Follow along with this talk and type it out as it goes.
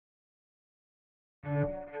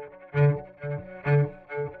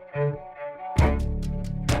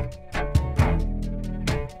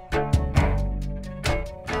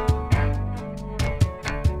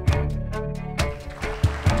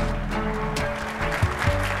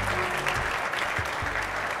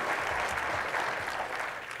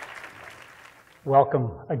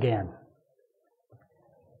Welcome again.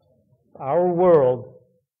 Our world,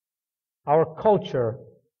 our culture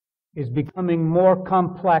is becoming more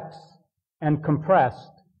complex and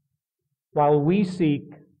compressed while we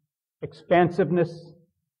seek expansiveness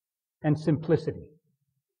and simplicity.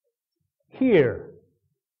 Here,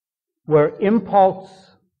 where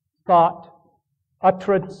impulse, thought,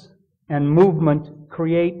 utterance, and movement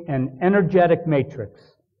create an energetic matrix,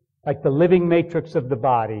 like the living matrix of the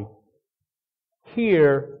body,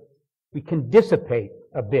 here we can dissipate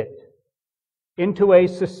a bit into a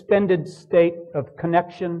suspended state of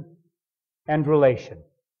connection and relation.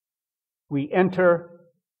 We enter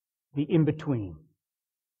the in-between.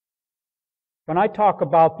 When I talk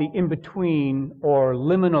about the in-between or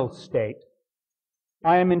liminal state,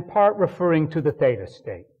 I am in part referring to the theta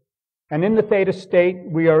state. And in the theta state,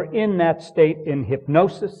 we are in that state in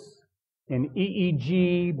hypnosis, in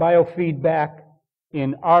EEG biofeedback,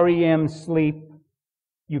 in REM sleep.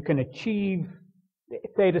 You can achieve the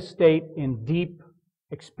theta state in deep,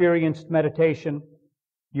 experienced meditation.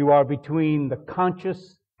 You are between the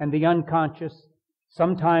conscious and the unconscious,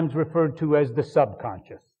 sometimes referred to as the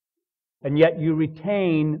subconscious. And yet you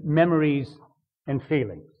retain memories and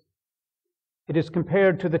feelings. It is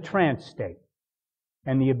compared to the trance state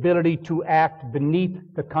and the ability to act beneath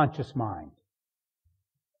the conscious mind.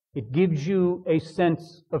 It gives you a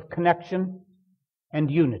sense of connection and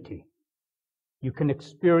unity. You can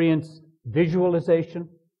experience visualization,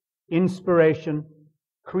 inspiration,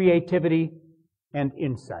 creativity, and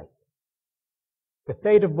insight. The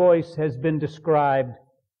theta voice has been described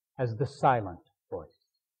as the silent voice.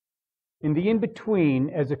 In the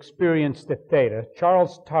in-between, as experienced at theta,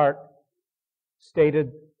 Charles Tart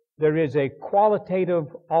stated there is a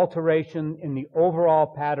qualitative alteration in the overall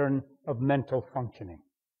pattern of mental functioning.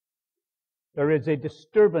 There is a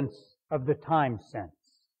disturbance of the time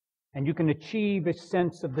sense, and you can achieve a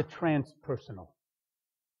sense of the transpersonal,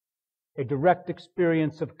 a direct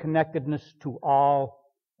experience of connectedness to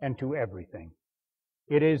all and to everything.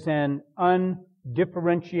 It is an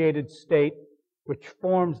undifferentiated state which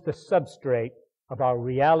forms the substrate of our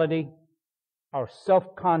reality, our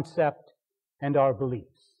self-concept, and our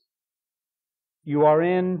beliefs. You are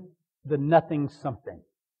in the nothing something.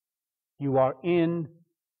 You are in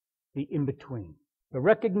the in-between. The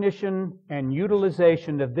recognition and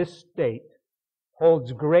utilization of this state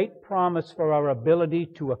holds great promise for our ability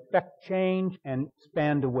to affect change and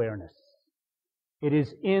expand awareness. It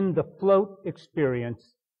is in the float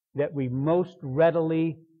experience that we most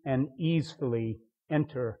readily and easily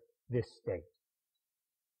enter this state.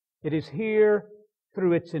 It is here,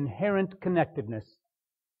 through its inherent connectedness,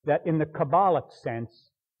 that in the Kabbalic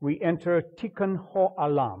sense, we enter Tikkun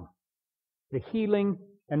Ha'olam, the healing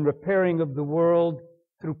and repairing of the world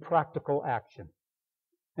through practical action.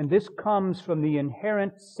 And this comes from the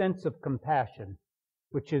inherent sense of compassion,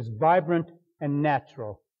 which is vibrant and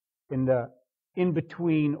natural in the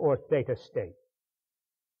in-between or theta state.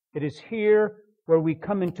 It is here where we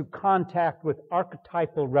come into contact with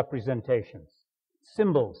archetypal representations,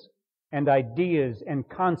 symbols and ideas and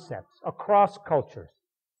concepts across cultures,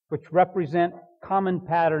 which represent common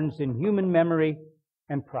patterns in human memory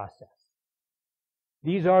and process.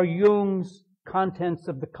 These are Jung's contents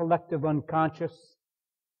of the collective unconscious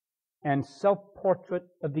and self-portrait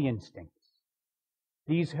of the instincts.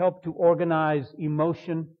 These help to organize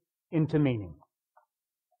emotion into meaning.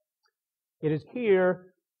 It is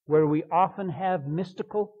here where we often have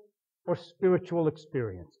mystical or spiritual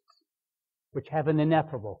experiences, which have an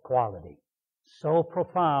ineffable quality, so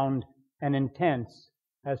profound and intense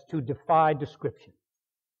as to defy description,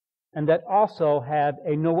 and that also have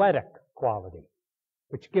a noetic quality,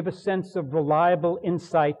 which give a sense of reliable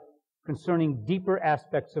insight concerning deeper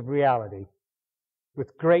aspects of reality,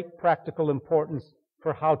 with great practical importance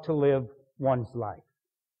for how to live one's life.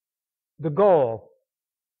 The goal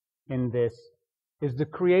in this is the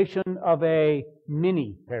creation of a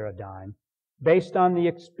mini paradigm based on the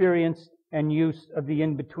experience and use of the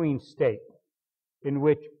in-between state, in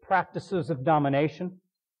which practices of domination,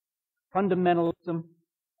 fundamentalism,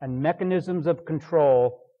 and mechanisms of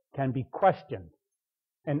control can be questioned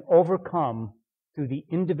and overcome through the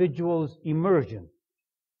individual's immersion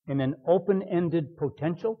in an open-ended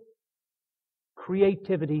potential,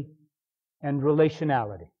 creativity, and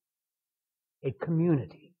relationality, a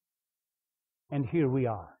community. And here we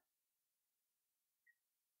are.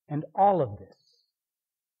 And all of this,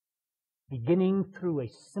 beginning through a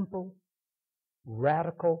simple,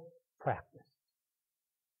 radical practice,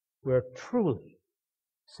 where truly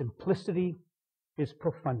simplicity is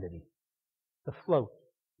profundity, the float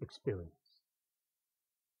experience.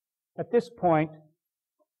 At this point,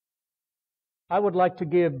 I would like to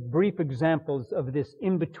give brief examples of this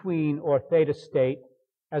in-between or theta state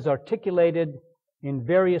as articulated in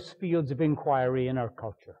various fields of inquiry in our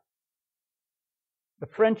culture. The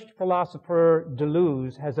French philosopher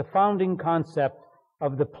Deleuze has a founding concept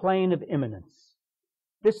of the plane of immanence.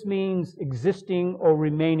 This means existing or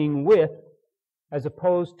remaining with, as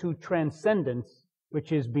opposed to transcendence,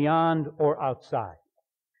 which is beyond or outside.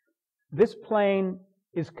 This plane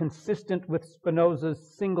is consistent with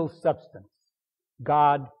Spinoza's single substance,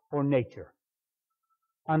 God or nature.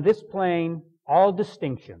 On this plane, all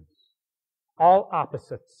distinctions, all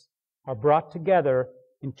opposites are brought together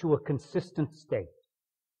into a consistent state.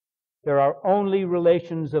 There are only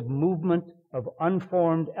relations of movement of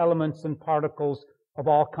unformed elements and particles of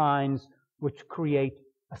all kinds which create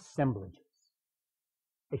assemblages.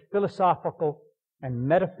 A philosophical and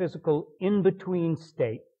metaphysical in-between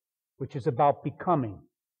state which is about becoming,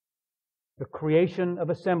 the creation of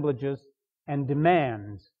assemblages, and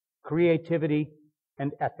demands creativity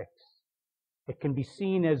and ethics. It can be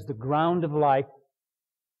seen as the ground of life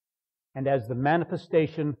and as the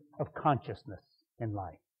manifestation of consciousness in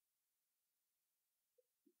life.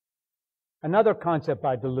 Another concept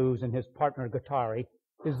by Deleuze and his partner Guattari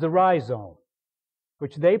is the rhizome,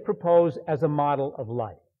 which they propose as a model of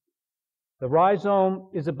life. The rhizome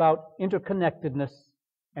is about interconnectedness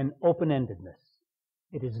and open-endedness.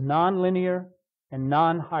 It is nonlinear and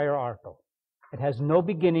non-hierarchical. It has no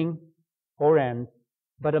beginning or end,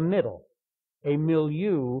 but a middle, a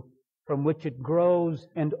milieu from which it grows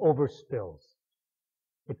and overspills.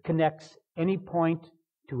 It connects any point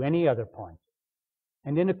to any other point.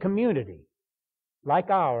 And in a community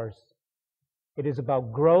like ours, it is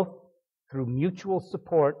about growth through mutual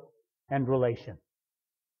support and relation.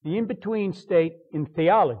 The in-between state in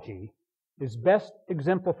theology is best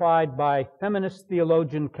exemplified by feminist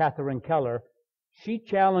theologian Catherine Keller. She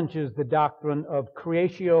challenges the doctrine of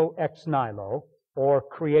creatio ex nihilo, or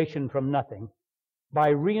creation from nothing,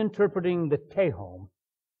 by reinterpreting the tehom,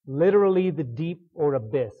 literally the deep or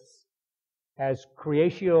abyss, as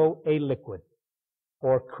creatio a liquid,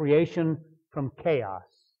 or creation from chaos,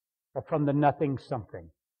 or from the nothing something.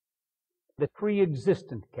 The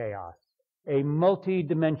pre-existent chaos, a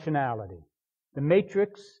multi-dimensionality, the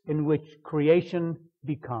matrix in which creation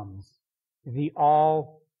becomes the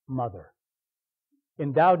All-Mother.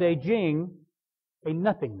 In Tao Te Ching, a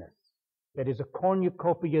nothingness that is a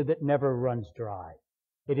cornucopia that never runs dry.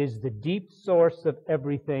 It is the deep source of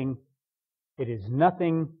everything. It is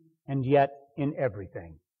nothing and yet in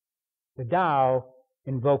everything. The Tao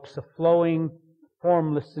invokes a flowing,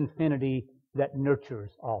 formless infinity that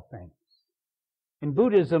nurtures all things. In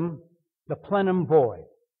Buddhism, the plenum void,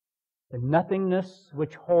 the nothingness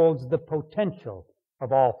which holds the potential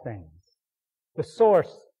of all things, the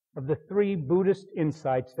source of the three Buddhist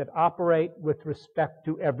insights that operate with respect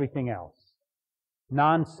to everything else: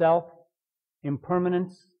 non-self,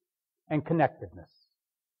 impermanence, and connectedness.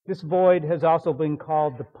 This void has also been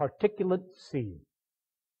called the particulate sea.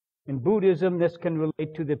 In Buddhism, this can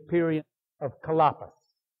relate to the period of kalapas,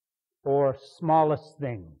 or smallest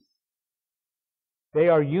things. They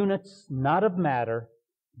are units not of matter,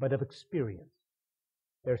 but of experience.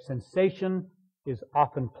 Their sensation is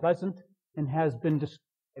often pleasant and has been described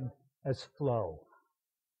as flow.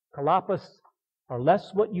 Kalapas are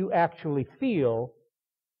less what you actually feel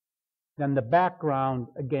than the background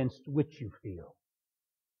against which you feel.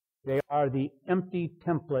 They are the empty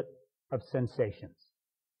template of sensations.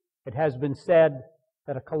 It has been said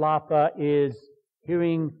that a kalapa is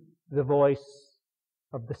hearing the voice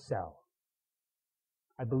of the cell.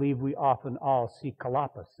 I believe we often all see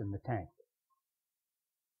kalapas in the tank.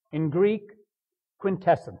 In Greek,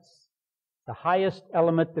 quintessence, the highest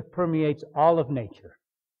element that permeates all of nature,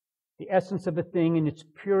 the essence of a thing in its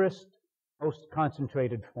purest, most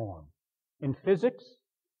concentrated form. In physics,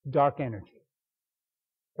 dark energy,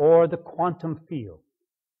 or the quantum field,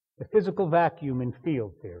 the physical vacuum in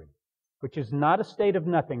field theory, which is not a state of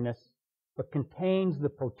nothingness, but contains the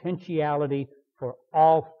potentiality for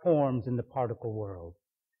all forms in the particle world.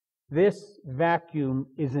 This vacuum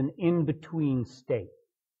is an in-between state,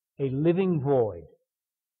 a living void,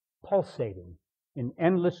 pulsating in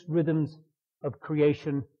endless rhythms of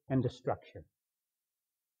creation and destruction.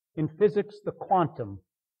 In physics, the quantum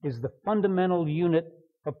is the fundamental unit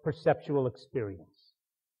of perceptual experience.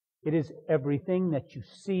 It is everything that you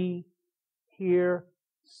see, hear,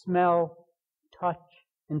 smell, touch,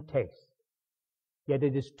 and taste. Yet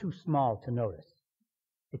it is too small to notice.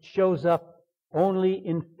 It shows up only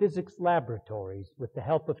in physics laboratories with the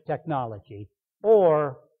help of technology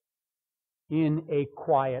or in a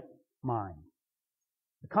quiet mind.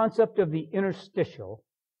 The concept of the interstitial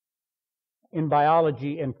in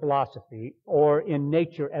biology and philosophy, or in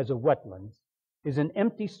nature as a wetlands, is an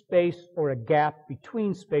empty space or a gap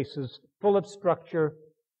between spaces full of structure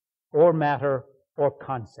or matter or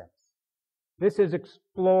concepts. This is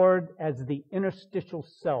explored as the interstitial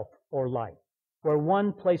self or life, where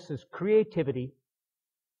one places creativity,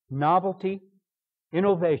 novelty,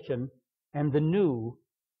 innovation, and the new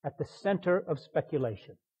at the center of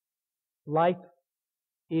speculation. Life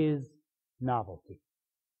is novelty.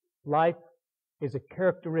 Life is a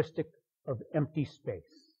characteristic of empty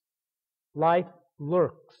space. Life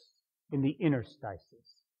lurks in the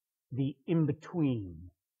interstices, the in-between,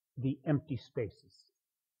 the empty spaces.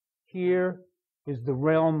 Here is the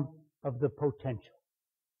realm of the potential,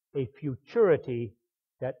 a futurity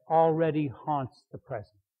that already haunts the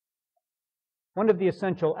present. One of the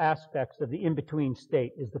essential aspects of the in-between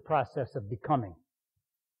state is the process of becoming.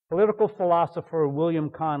 Political philosopher William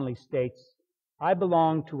Conley states, "I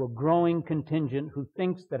belong to a growing contingent who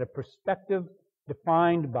thinks that a perspective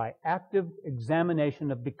defined by active examination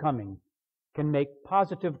of becoming can make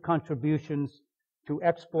positive contributions to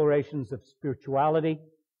explorations of spirituality,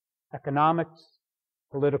 economics,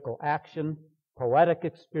 political action, poetic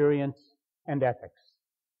experience, and ethics."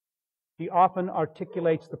 He often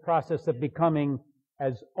articulates the process of becoming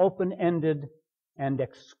as open-ended and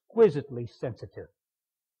exquisitely sensitive,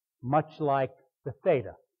 much like the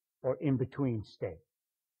theta, or in-between state.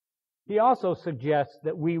 He also suggests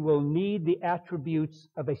that we will need the attributes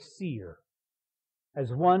of a seer,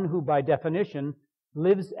 as one who by definition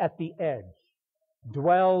lives at the edge,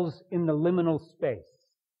 dwells in the liminal space,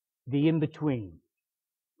 the in-between,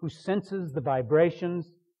 who senses the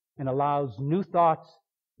vibrations and allows new thoughts,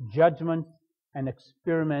 judgments, and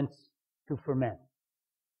experiments to ferment.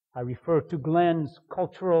 I refer to Glenn's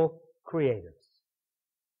cultural creatives.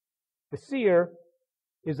 The seer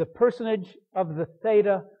is a personage of the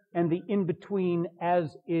theta and the in-between,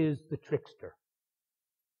 as is the trickster.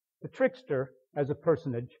 The trickster, as a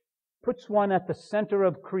personage, puts one at the center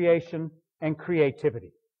of creation and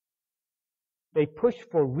creativity. They push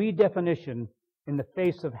for redefinition in the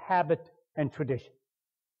face of habit and tradition.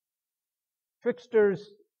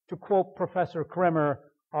 Tricksters, to quote Professor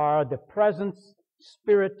Kremer, are the presence,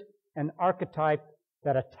 spirit, and archetype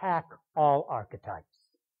that attack all archetypes.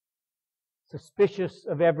 Suspicious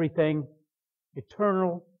of everything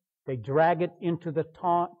eternal, they drag it into the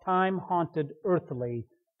time-haunted earthly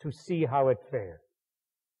to see how it fares.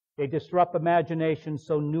 They disrupt imagination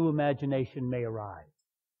so new imagination may arise.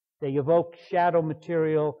 They evoke shadow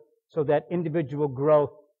material so that individual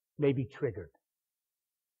growth may be triggered.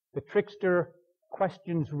 The trickster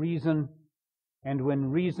questions reason, and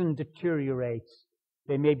when reason deteriorates,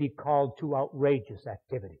 they may be called to outrageous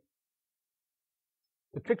activity.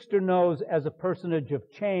 The trickster knows as a personage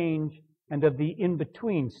of change and of the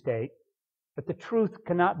in-between state that the truth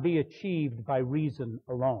cannot be achieved by reason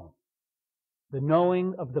alone. The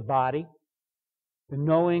knowing of the body, the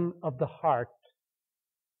knowing of the heart,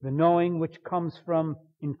 the knowing which comes from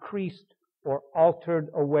increased or altered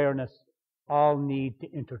awareness all need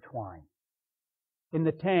to intertwine. In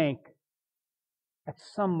the tank, at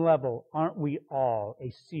some level, aren't we all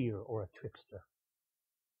a seer or a trickster?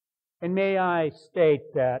 And may I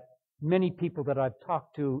state that many people that I've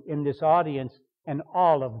talked to in this audience and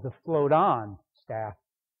all of the Float On staff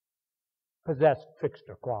possess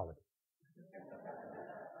trickster quality.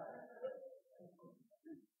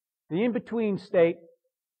 The in-between state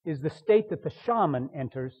is the state that the shaman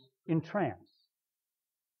enters in trance.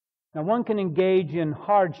 Now, one can engage in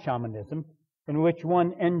hard shamanism, in which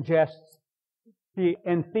one ingests the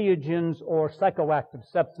entheogens or psychoactive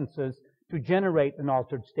substances to generate an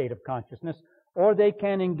altered state of consciousness, or they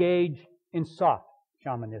can engage in soft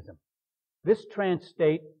shamanism. This trance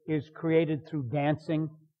state is created through dancing,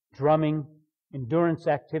 drumming, endurance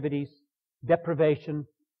activities, deprivation,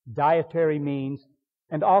 dietary means,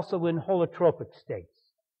 and also in holotropic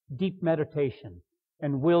states, deep meditation,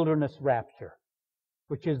 and wilderness rapture,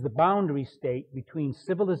 which is the boundary state between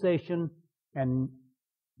civilization and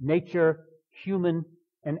nature, human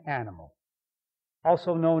and animal,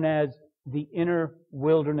 also known as the inner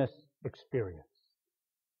wilderness experience.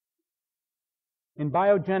 In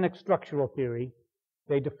biogenic structural theory,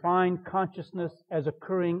 they define consciousness as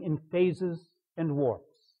occurring in phases and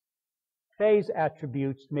warps. Phase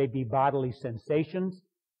attributes may be bodily sensations,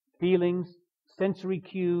 feelings, sensory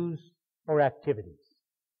cues, or activities.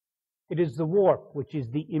 It is the warp which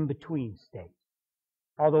is the in-between state.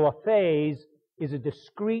 Although a phase is a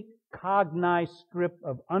discrete, cognized strip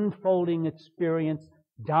of unfolding experience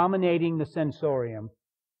dominating the sensorium,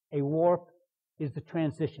 a warp is the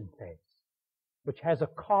transition phase, which has a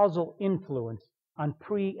causal influence on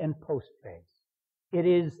pre- and post-phase. It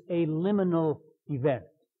is a liminal event,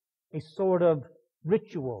 a sort of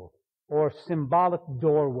ritual or symbolic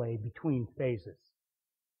doorway between phases.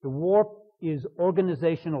 The warp is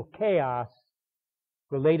organizational chaos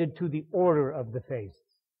related to the order of the phases.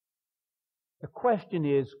 The question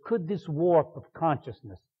is, could this warp of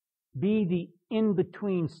consciousness be the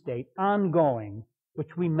in-between state, ongoing,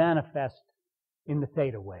 which we manifest in the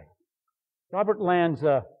theta wave? Robert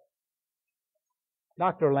Lanza,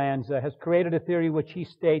 Dr. Lanza, has created a theory which he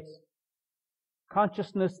states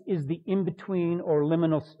consciousness is the in-between or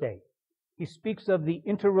liminal state. He speaks of the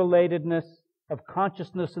interrelatedness of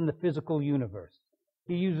consciousness in the physical universe.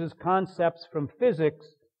 He uses concepts from physics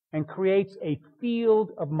and creates a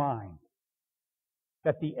field of mind,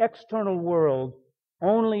 that the external world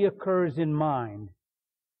only occurs in mind,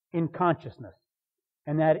 in consciousness,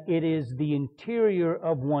 and that it is the interior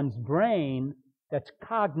of one's brain that's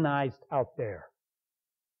cognized out there,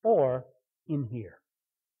 or in here.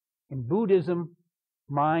 In Buddhism,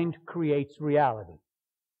 mind creates reality.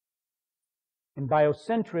 In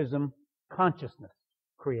biocentrism, consciousness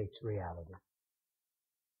creates reality.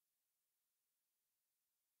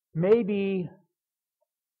 Maybe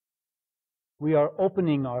we are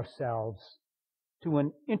opening ourselves to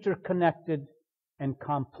an interconnected and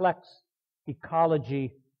complex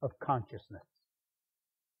ecology of consciousness.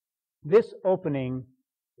 This opening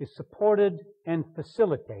is supported and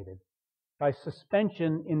facilitated by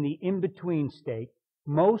suspension in the in-between state,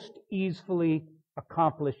 most easily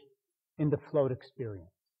accomplished in the float experience.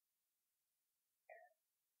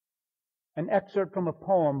 An excerpt from a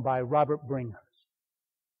poem by Robert Bringhurst.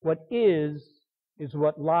 What is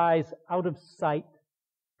what lies out of sight,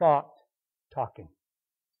 thought, talking.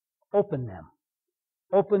 Open them.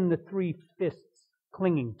 Open the three fists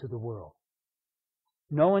clinging to the world.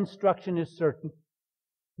 No instruction is certain,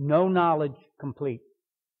 no knowledge complete.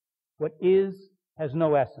 What is has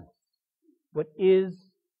no essence. What is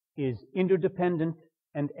interdependent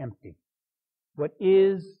and empty. What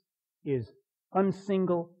is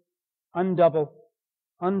unsingle, undouble,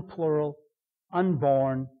 unplural,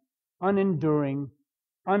 unborn, unenduring,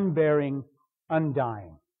 unbearing,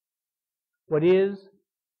 undying. What is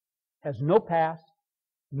has no past,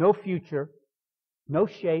 no future, no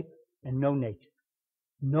shape, and no nature.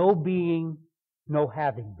 No being, no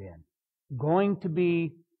having been. Going to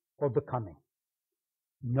be or becoming.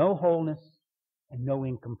 No wholeness and no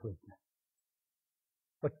incompleteness.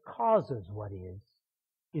 What causes what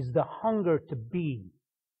is the hunger to be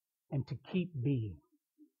and to keep being.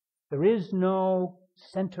 There is no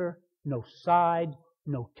center, no side,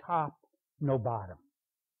 no top, no bottom.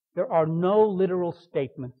 There are no literal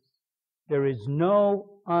statements. There is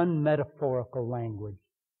no unmetaphorical language.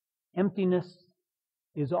 Emptiness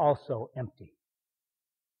is also empty.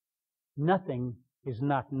 Nothing is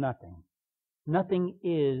not nothing. Nothing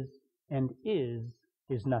is, and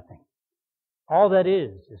is nothing. All that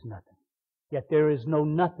is nothing. Yet there is no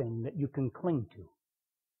nothing that you can cling to.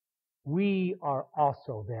 We are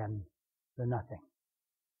also then the nothing.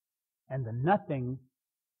 And the nothing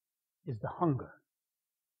is the hunger.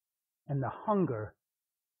 And the hunger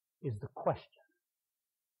is the question.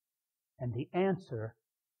 And the answer,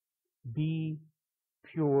 be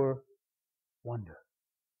pure wonder.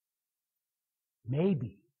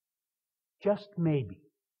 Maybe, just maybe,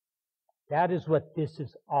 that is what this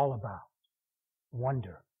is all about.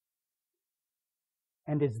 Wonder.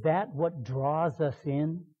 And is that what draws us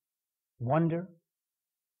in? Wonder?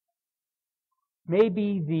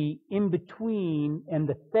 Maybe the in-between and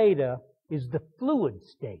the theta is the fluid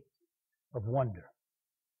state of wonder.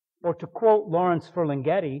 Or to quote Lawrence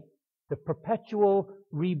Ferlinghetti, the perpetual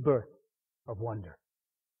rebirth of wonder.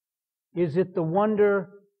 Is it the wonder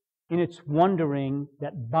in its wondering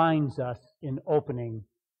that binds us in opening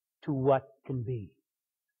to what can be?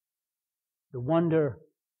 The wonder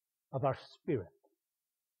of our spirit.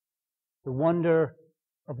 The wonder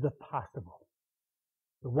of the possible.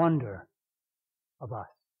 The wonder of us.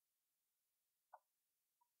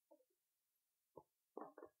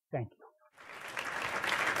 Thank you.